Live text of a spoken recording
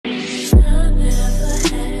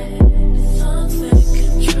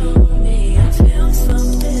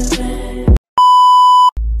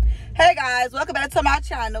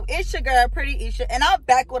channel. It's your girl, Pretty Isha, and I'm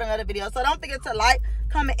back with another video. So don't forget to like,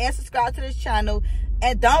 comment, and subscribe to this channel.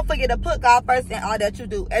 And don't forget to put God first in all that you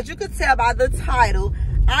do. As you can tell by the title,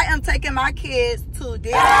 I am taking my kids to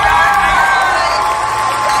Disney.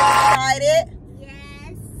 Excited?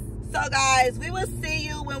 Yes. So guys, we will see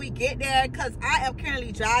you when we get there, because I am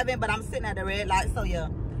currently driving, but I'm sitting at the red light. So yeah,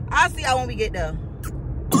 I'll see y'all when we get there.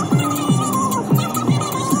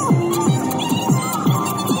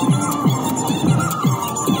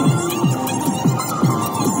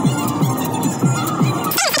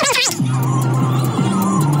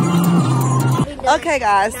 Okay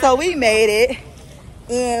guys, so we made it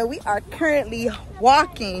and we are currently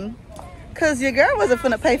walking because your girl wasn't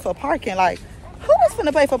finna pay for parking. Like, who was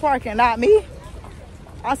finna pay for parking? Not me.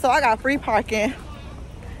 Also, I got free parking.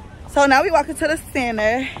 So now we walking to the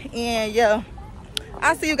center, and yeah,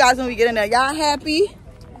 I'll see you guys when we get in there. Y'all happy?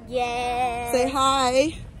 Yes. Say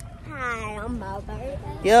hi. Hi, I'm my birthday.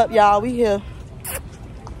 Yep, y'all, we here.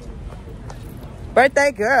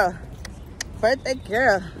 Birthday girl. Birthday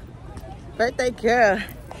girl. Birthday girl.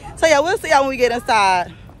 So yeah, we'll see y'all when we get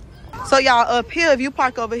inside. So y'all, up here, if you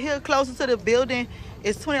park over here closer to the building,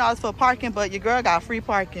 it's $20 for parking, but your girl got free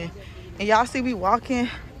parking. And y'all see we walking.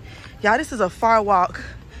 Y'all, this is a far walk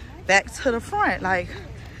back to the front. Like,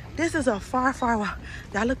 this is a far walk.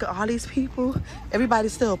 Y'all look at all these people.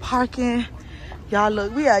 Everybody's still parking. Y'all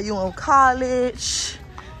look, we at UM College.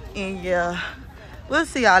 And yeah, we'll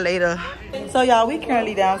see y'all later. So y'all, we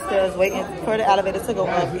currently downstairs waiting for the elevator to go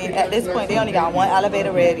up. And at this point, they only got one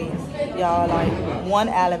elevator ready. Y'all, like, one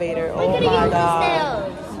elevator. Oh my God.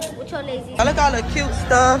 Which one lazy? Y'all look at all the cute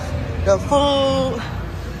stuff, the food.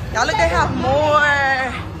 Y'all look, they have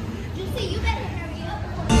more. You better hurry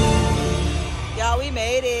up. Y'all, we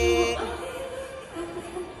made it.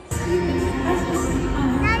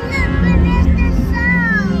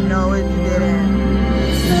 No, it didn't.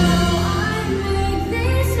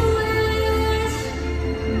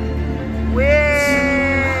 Where?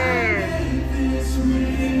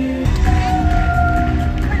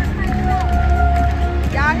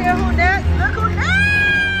 Y'all hear who next? Look who next!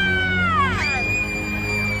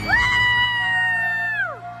 Woo!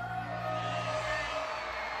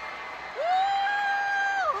 Woo!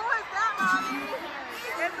 Who is that, mommy?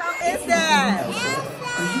 It's that?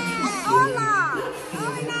 Hola.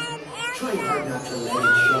 Try hard not to let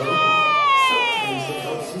it show. Sometimes it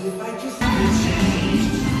helps you if I just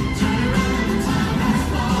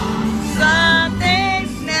Some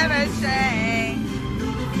things never change.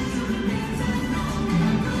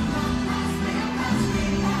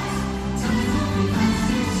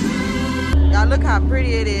 Y'all look how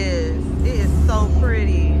pretty it is. It is so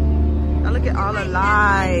pretty. Now look at all the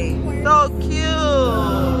lights. So cute.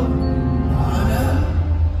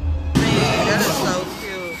 Man, that is so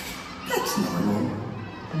cute. That's normal.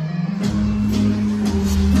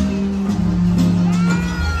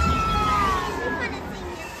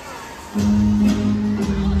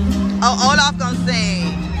 Oh, Olaf gonna sing.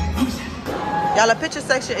 Y'all, the picture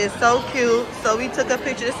section is so cute. So we took a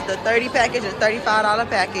picture. This is the 30 package, a $35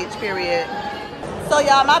 package, period. So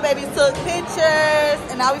y'all, my babies took pictures,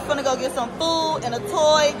 and now we finna go get some food and a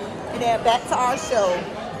toy, and then back to our show.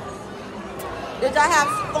 Did y'all have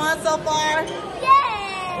fun so far? Yes.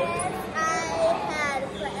 I had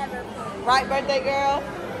forever fun. Right, birthday girl?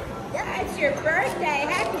 Yeah, it's your birthday.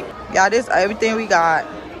 Happy. Y'all, this everything we got.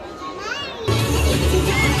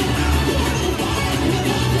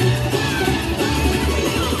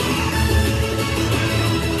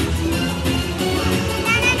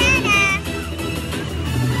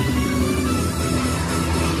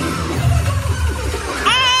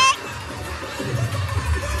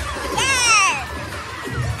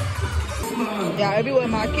 Yeah, everywhere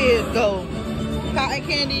my kids go, cotton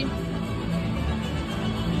candy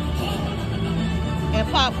and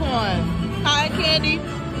popcorn. Cotton candy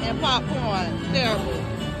and popcorn. Terrible.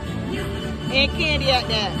 And candy at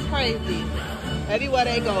that. Crazy. Everywhere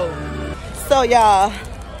they go. So y'all,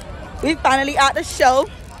 we finally at the show.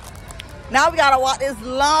 Now we gotta walk this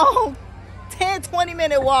long 10-20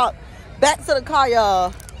 minute walk back to the car,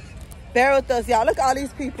 y'all. Bear with us, y'all. Look at all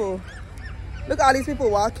these people. Look at all these people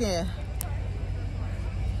walking.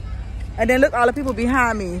 And then look all the people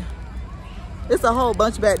behind me. It's a whole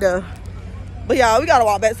bunch back there. But y'all, we gotta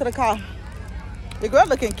walk back to the car. The girl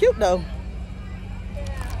looking cute though.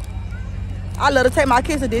 I love to take my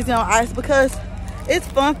kids to Disney on Ice because it's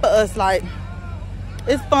fun for us. Like,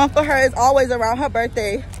 it's fun for her. It's always around her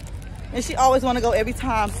birthday. And she always wanna go every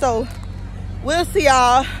time. So we'll see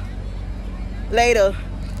y'all later.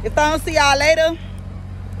 If I don't see y'all later,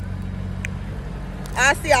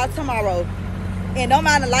 I'll see y'all tomorrow. And don't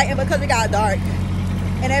mind the lighting because it got dark.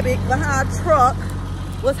 And that big behind truck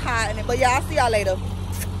was hiding it. But y'all, see y'all later.